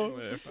know.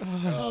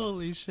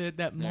 Holy shit,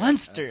 that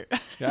monster.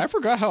 Yeah, I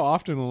forgot how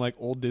often like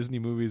old Disney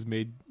movies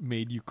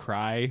made you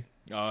cry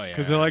Oh yeah,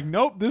 because they're like,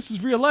 nope, this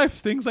is real life.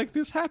 Things like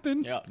this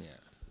happen. Yeah.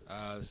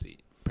 yeah. Let's see,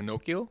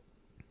 Pinocchio.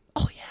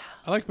 Oh yeah.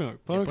 I like Pinocchio.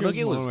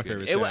 Pinocchio one was of my good.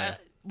 favorites. It yeah.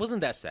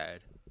 wasn't that sad.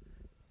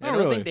 I Not don't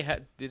really. think they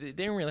had. They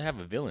didn't really have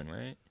a villain,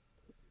 right?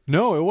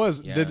 No, it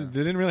was. Yeah. They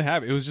didn't really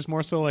have it. It was just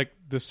more so like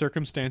the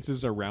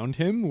circumstances around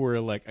him were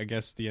like, I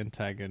guess the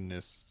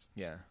antagonists.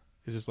 Yeah.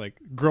 It's just like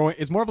growing.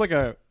 It's more of like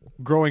a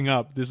growing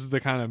up. This is the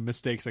kind of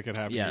mistakes that could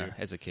happen Yeah, to you.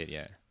 as a kid,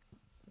 yeah.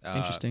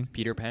 Interesting.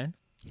 Peter Pan.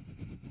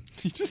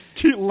 You just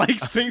keep like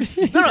saying.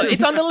 No,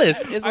 it's on the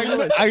list. It's on the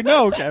list. I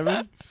know,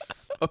 Kevin.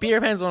 Oh, Peter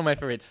Pan's one of my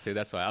favorites too.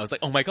 That's why I was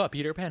like, oh my god,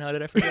 Peter Pan. How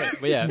did I forget?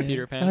 But yeah,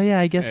 Peter Pan. Oh yeah,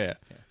 I guess. Yeah.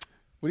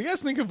 What do you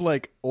guys think of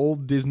like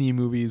old Disney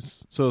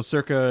movies? So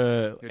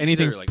circa These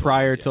anything are, like,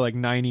 prior old ones, to yeah. like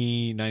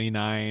 90,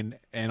 99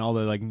 and all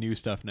the like new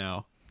stuff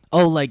now.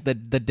 Oh, like the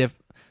diff.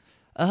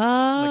 Like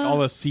all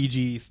the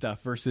CG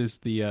stuff versus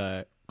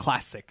the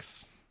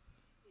classics.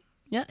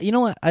 Yeah, you know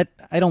what?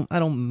 I don't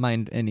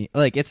mind any.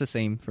 Like it's the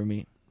same for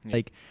me. Yeah.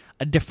 Like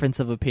a difference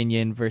of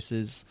opinion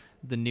versus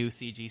the new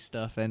CG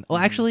stuff. And well,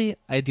 actually,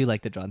 I do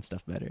like the drawn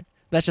stuff better.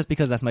 That's just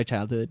because that's my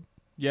childhood.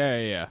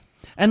 Yeah.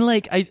 And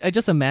like I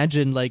just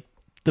imagine like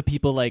the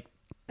people like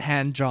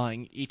hand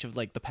drawing each of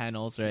like the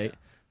panels, right?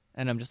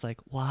 And I'm just like,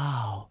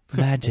 wow,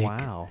 magic.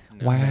 Wow.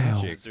 No,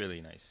 Wow. It's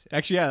really nice.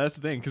 Actually, yeah, that's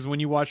the thing. Because when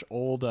you watch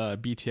old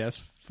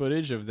BTS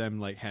footage of them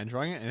like hand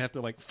drawing it, and they have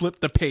to like flip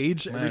the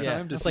page every Yeah.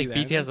 time to It's see like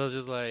the BTS. I was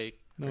just like,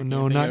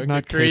 No,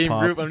 not Korean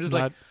K-pop. group. I'm just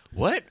Not- like,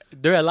 what?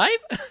 They're alive?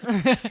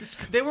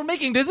 They were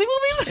making Disney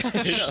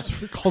movies.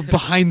 It's called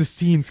behind the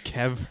scenes,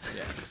 Kev.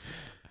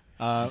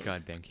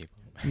 Goddamn K-pop.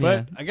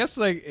 But I guess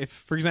like if,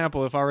 for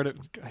example, if I were to,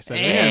 I said,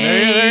 Hey,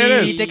 yeah,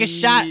 there it is. take a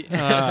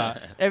shot.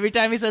 Every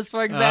time he says,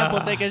 for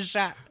example, take a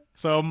shot.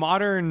 So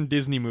modern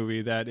Disney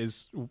movie that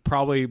is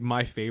probably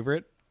my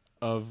favorite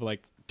of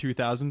like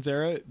 2000s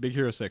era, Big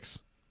Hero 6.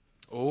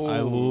 Oh, I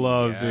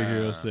love yeah. Big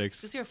Hero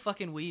 6. Just your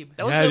fucking weeb.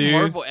 That was Yeah, a dude.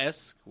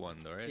 Marvel-esque one,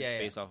 though, right? Yeah, It's yeah.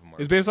 based off of Marvel.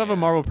 It's based off yeah. a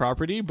Marvel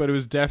property, but it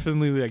was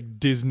definitely like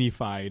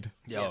Disney-fied.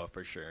 Yeah, Yeah.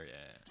 for sure, yeah.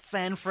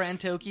 San Fran,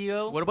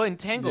 Tokyo. What about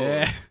Entangled?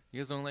 Yeah. You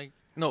guys don't like...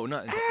 No,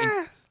 not...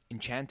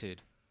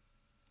 Enchanted.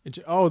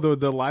 Oh,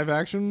 the live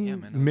action Yeah,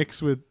 man, that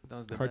mix with That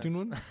was the cartoon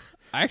best. one?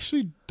 I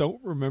actually don't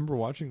remember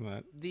watching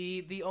that.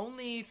 The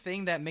only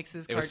thing that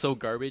mixes It was so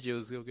garbage, it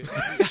was so good.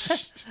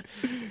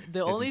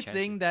 the only Enchanted.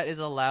 thing that is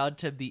allowed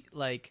to be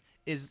like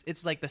is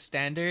it's like the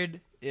standard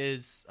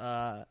is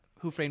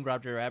Who Framed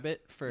Roger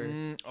Rabbit for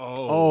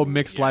Oh,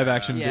 mixed live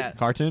action Yeah.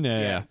 cartoon?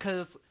 Yeah.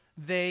 because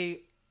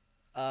they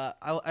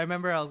I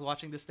remember I was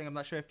watching this thing. I'm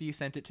not sure if you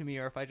sent it to me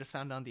or if I just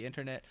found it on the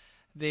internet.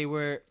 They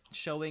were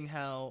showing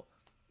how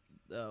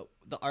the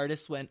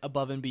artist went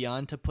above and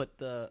beyond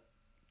to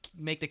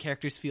make the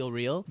characters feel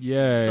real.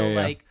 Yeah. So yeah, yeah.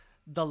 like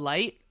the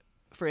light,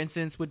 for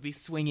instance, would be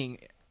swinging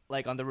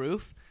like on the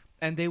roof,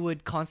 and they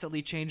would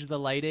constantly change the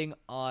lighting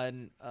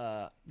on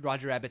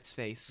Roger Rabbit's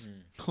face,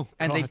 Oh,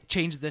 and they God.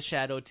 changed the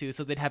shadow too.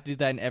 So they'd have to do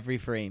that in every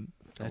frame.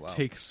 That wow.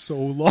 takes so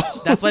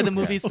long. That's why the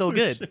movie's so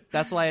good.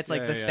 That's why it's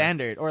like Yeah, the yeah.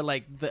 standard or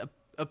like the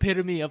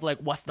epitome of like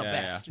what's the Yeah,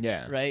 best.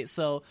 yeah. Yeah. Right.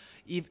 So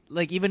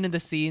like even in the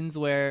scenes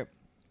where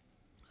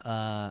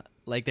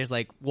like there's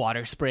like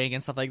water spraying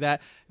and stuff like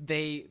that,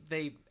 they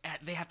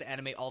have to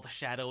animate all the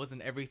shadows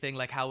and everything,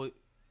 like how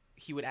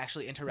he would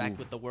actually interact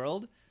with the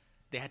world.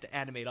 They had to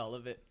animate all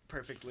of it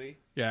perfectly.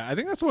 Yeah, I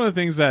think that's one of the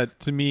things that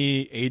to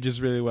me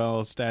ages really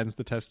well, stands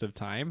the test of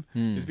time,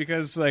 is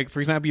because like, for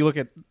example, you look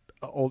at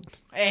old.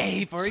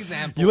 Hey, for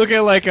example. You look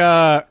at like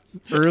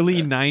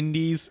early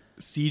 '90s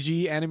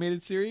CG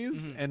animated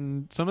series,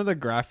 and some of the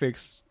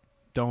graphics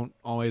don't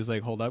always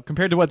like hold up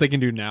compared to what they can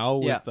do now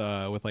with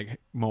like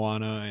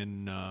Moana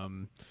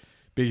and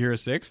Big Hero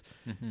 6.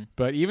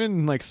 But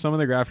even like some of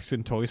the graphics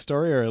in Toy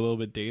Story are a little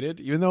bit dated,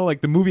 even though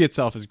like the movie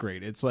itself is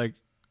great. It's like,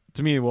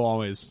 to me, it will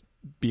always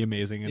be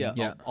amazing,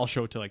 and I'll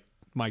show it to like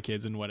my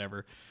kids and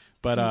whatever.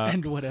 But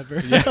and whatever.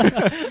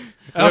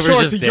 I'll show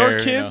it just to there, your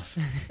kids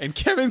and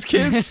Kevin's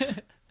kids.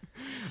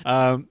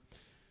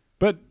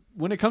 But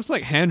when it comes to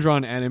like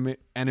hand-drawn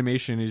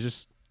animation, it's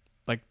just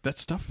like that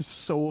stuff is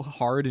so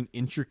hard and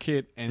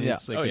intricate, and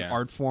it's like an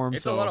art form.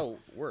 It's so a lot of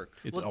work.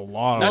 It's a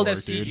lot of Not work, that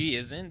CG dude.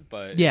 isn't,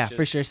 but Yeah, it's just,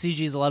 for sure. CG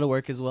is a lot of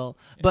work as well.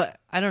 But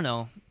I don't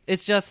know.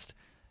 It's just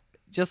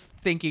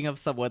thinking of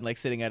someone like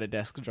sitting at a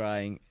desk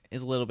drawing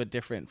is a little bit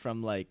different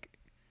from like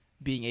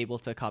being able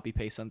to copy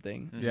paste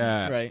something.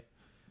 Yeah. Right.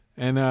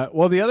 And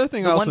well, the other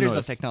thing I The also wonders of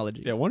noticed,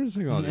 technology. Yeah, wonders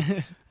of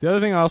technology. The other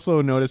thing I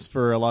also noticed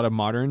for a lot of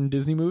modern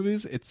Disney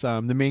movies, it's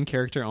the main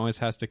character always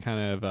has to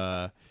kind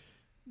of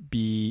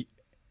be,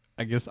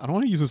 I guess I don't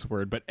want to use this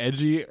word, but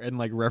edgy and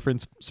like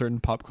reference certain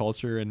pop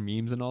culture and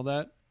memes and all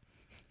that.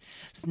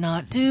 It's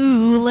not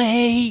too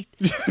late,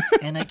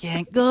 and I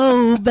can't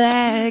go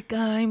back.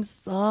 I'm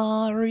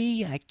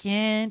sorry, I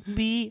can't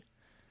be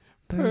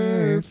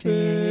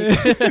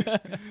perfect.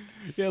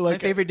 Yeah, like My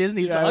favorite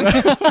Disney yeah,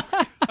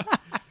 song.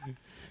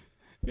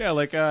 Yeah,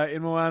 like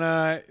in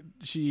Moana,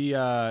 she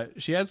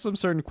had some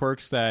certain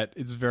quirks that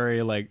it's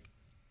very like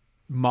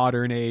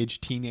modern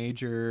age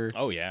teenager.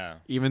 Oh yeah.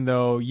 Even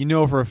though you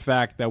know for a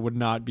fact that would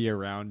not be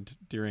around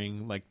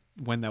during like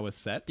when that was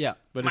set. Yeah.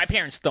 But My it's,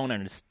 parents don't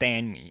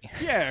understand me.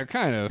 yeah,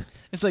 kind of.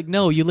 It's like,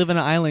 no, you live in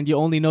an island. You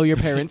only know your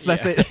parents.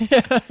 That's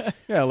it.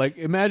 Yeah, like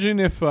imagine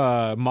if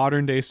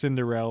modern day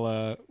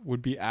Cinderella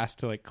would be asked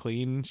to like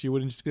clean. She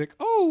wouldn't just be like,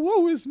 "Oh,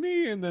 woe is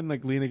me," and then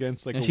like lean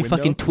against like And a she window.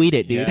 fucking tweet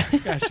it, dude. Yeah.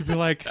 Yeah, she'd be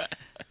like,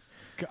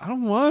 "I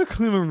don't want to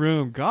clean my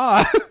room,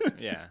 God."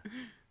 Yeah.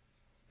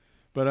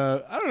 But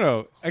I don't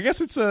know. I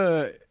guess it's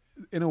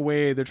in a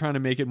way they're trying to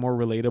make it more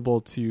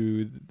relatable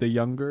to the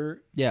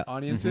younger Yeah.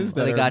 audiences.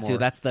 Well, That they are got more, to.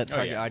 That's the Oh,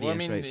 target yeah. Well, I audience,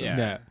 mean, right? So. yeah.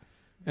 yeah.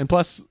 And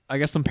plus, I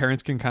guess some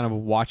parents can kind of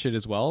watch it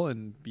as well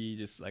and be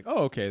just like,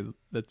 "Oh, okay,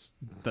 that's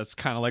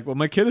kind of like what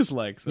my kid is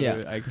like." So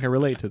Yeah. I can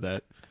relate to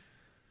that.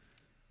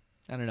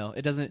 I don't know.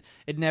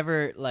 It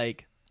never,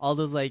 like, all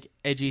those, like,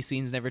 edgy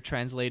scenes never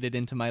translated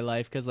into my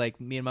life because,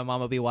 like, me and my mom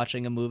would be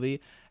watching a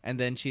movie and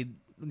then she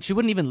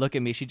wouldn't even look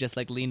at me. She'd just,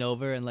 like, lean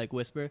over and, like,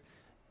 whisper,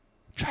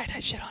 "Try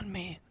that shit on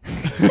me."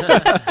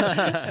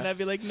 And I'd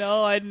be like,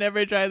 "No, I'd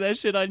never try that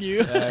shit on you."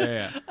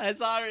 Yeah. I'm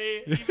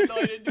sorry. Even though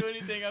I didn't do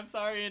anything, I'm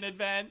sorry in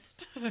advance.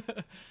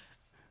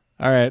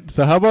 All right.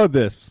 So how about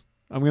this?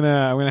 I'm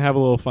gonna have a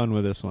little fun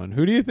with this one.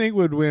 Who do you think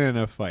would win in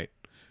a fight?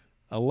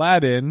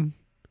 Aladdin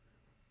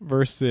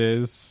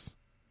versus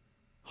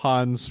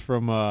Hans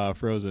from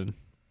Frozen.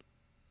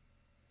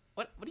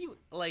 What do you,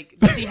 like,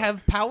 does he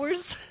have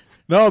powers?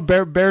 No,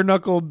 bare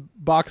knuckle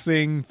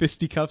boxing,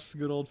 fisticuffs,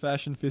 good old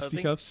fashioned I think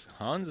fisticuffs.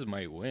 Hans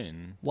might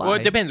win. Why? Well,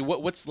 it depends.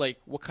 What's like?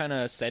 What kind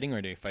of setting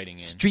are they fighting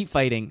in? Street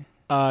fighting.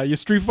 You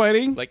street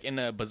fighting? Like in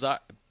a bazaar?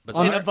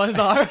 In a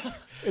bazaar.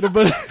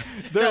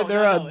 They're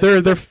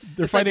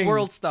It's fighting. like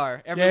World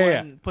Star.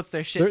 Everyone puts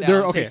their shit down,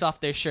 They're- okay. takes off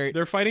their shirt.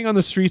 They're fighting on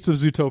the streets of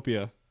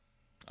Zootopia.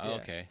 Oh, Yeah.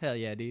 okay. Hell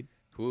yeah, dude.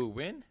 Who would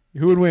win?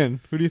 Who would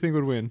win? Who do you think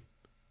would win?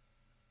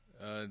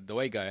 The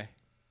white guy.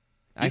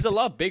 He's a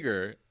lot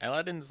bigger.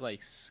 Aladdin's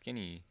like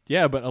skinny.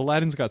 Yeah, but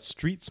Aladdin's got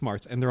street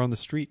smarts, and they're on the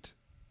street.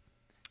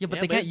 Yeah, but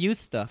Yeah, they but- can't use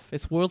stuff.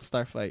 It's World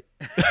Star fight.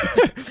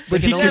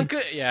 But he Yeah, can.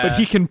 good. Yeah. But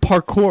he can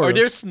parkour. Or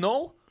there's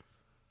snow.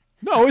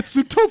 No, it's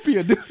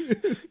Zootopia,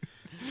 dude.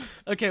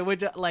 Okay,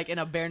 like in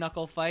a bare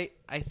knuckle fight,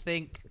 I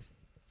think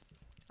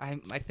I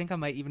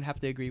might even have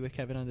to agree with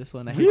Kevin on this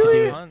one. I hate to do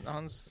it.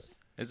 Hans.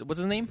 What's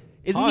his name?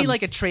 Isn't he Hans.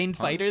 like a trained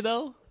fighter Hans.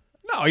 though?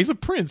 No, he's a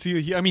prince.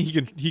 He's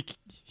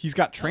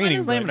got training,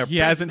 Aladdin's not even but a he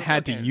prince, hasn't he's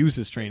had to fucking- use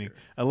his training.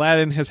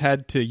 Aladdin has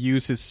had to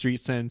use his street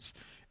sense.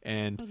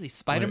 And What is he,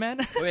 Spider-Man?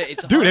 Wait,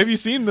 it's dude, Hans. have you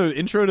seen the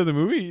intro to the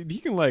movie? He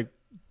can like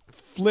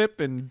flip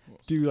and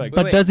do like.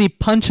 But wait. does he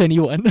punch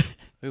anyone?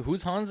 Wait,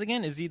 who's Hans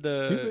again? Is he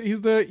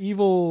He's the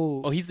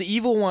evil. Oh, he's the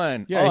evil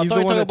one. yeah, Oh, I he's thought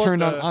the you one were that talking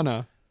turned about on the-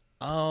 Anna.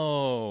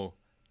 Oh.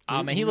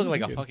 Ah, man, he Who- looked who like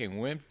you a get? fucking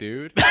wimp,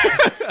 dude.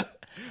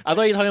 I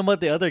thought you were talking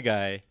about the other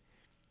guy,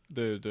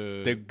 The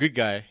the good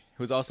guy,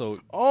 who's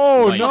also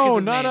oh Like- no, Fuck is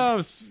his not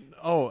name?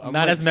 I'm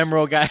not like as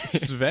memorable guy.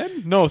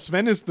 Sven? No,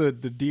 Sven is the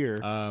deer.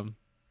 Yeah,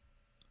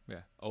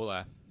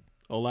 Olaf.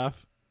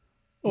 Olaf.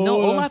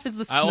 No, Olaf is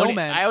the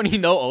snowman. I only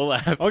know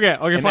Olaf. Okay,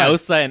 And fine.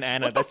 Elsa and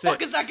Anna. What the That's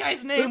fuck it. is that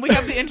guy's name? We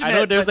have the internet. I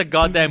know there's but- a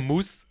goddamn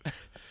moose.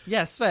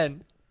 Yeah,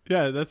 Sven.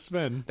 Yeah, that's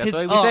Sven. That's His-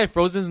 why we oh. said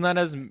Frozen's not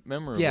as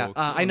memorable. Yeah,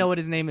 I know what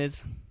his name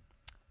is.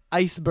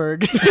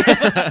 Iceberg.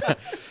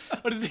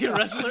 What is he, a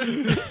wrestler?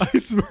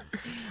 Iceberg.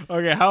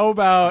 Okay, how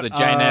about The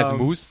giant ass um,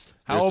 moose.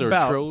 how versus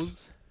about-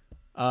 Trolls.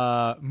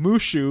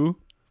 Mushu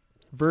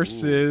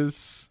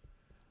versus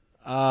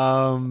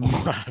Oh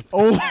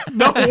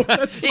no,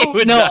 that's so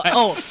would No,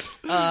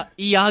 die.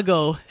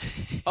 Iago.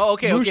 Oh,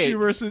 okay, Mushi okay.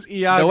 versus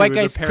Iago. The white the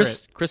guy's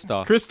parrot.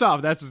 Christoph.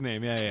 Christoph, that's his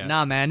name. Yeah.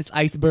 Nah, man, it's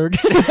Iceberg.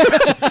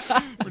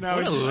 For now,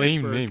 What it's a just lame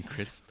Iceberg. name,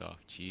 Christoph.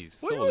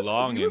 Jeez, Well, so it was-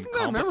 long it and wasn't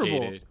that memorable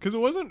complicated. because it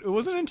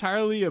wasn't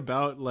entirely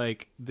about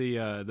like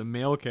the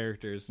male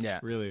characters. Yeah.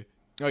 really.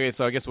 Okay,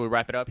 so I guess we'll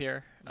wrap it up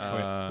here. Wait.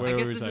 I Where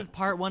guess was this that? is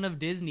part 1 of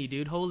Disney,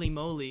 dude. Holy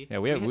moly. Yeah,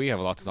 we have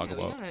a lot to talk Yeah,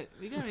 about.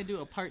 we gotta do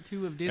a part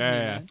 2 of Disney, Yeah.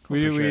 man.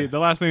 We for sure. the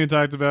last thing we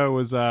talked about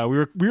was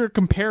we were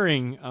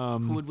comparing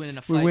Who would win in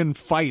a who would fight? win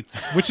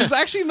fights, which is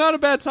actually not a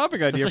bad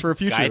topic idea That's for a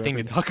future guy thing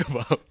to reference.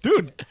 talk about.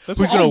 Dude. That's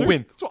Who's what all gonna nerds-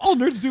 win? That's what all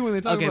nerds do when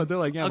they talk Okay, about. They're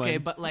like, yeah, okay,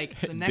 man. but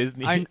like the next,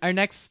 Disney. our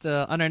next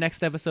on our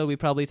next episode, we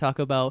probably talk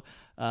about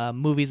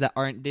movies that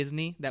aren't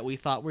Disney that we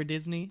thought were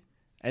Disney,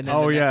 and then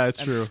Oh, the yeah, next,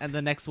 it's true. And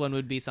the next one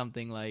would be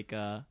something like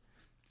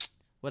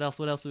what else?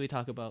 What else do we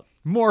talk about?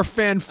 More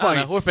fan I don't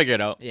fights. know, we'll figure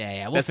it out.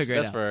 Yeah, we'll that's figure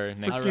that's it out. for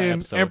next Alright. Fucking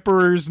episode.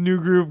 Emperor's New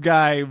Groove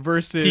guy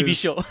versus TV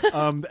show.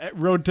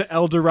 Road to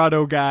El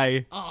Dorado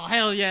guy. Oh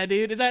hell yeah,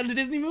 dude! Is that a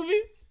Disney movie?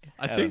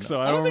 I don't think know.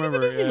 so. I I don't don't think it's a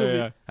remember. Disney Yeah, movie.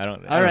 yeah. I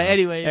don't. All right.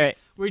 Anyways, All right.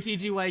 we're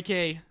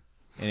TGYK.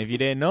 And if you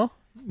didn't know,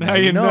 Now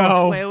you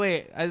know. Wait.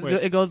 Wait.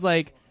 It goes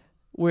like,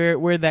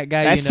 we're that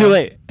guy. that's you know. too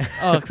late.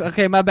 Oh,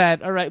 okay, my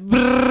bad. All right.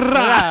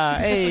 Ah,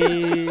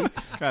 hey,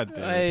 God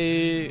damn it.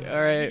 hey,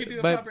 all right.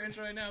 But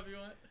intro right now if you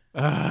want.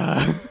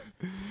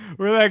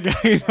 We're that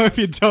guy. You know, if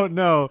you don't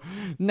know.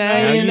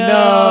 Now you know.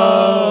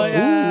 know. Ooh.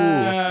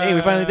 Yeah. Hey,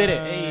 we finally did it.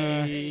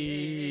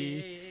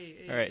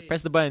 Hey. All right,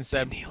 press the button,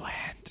 Seb.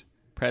 Disneyland.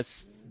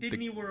 Press.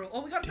 Disney World.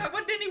 Oh, we gotta talk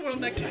about Disney World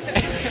next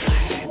time.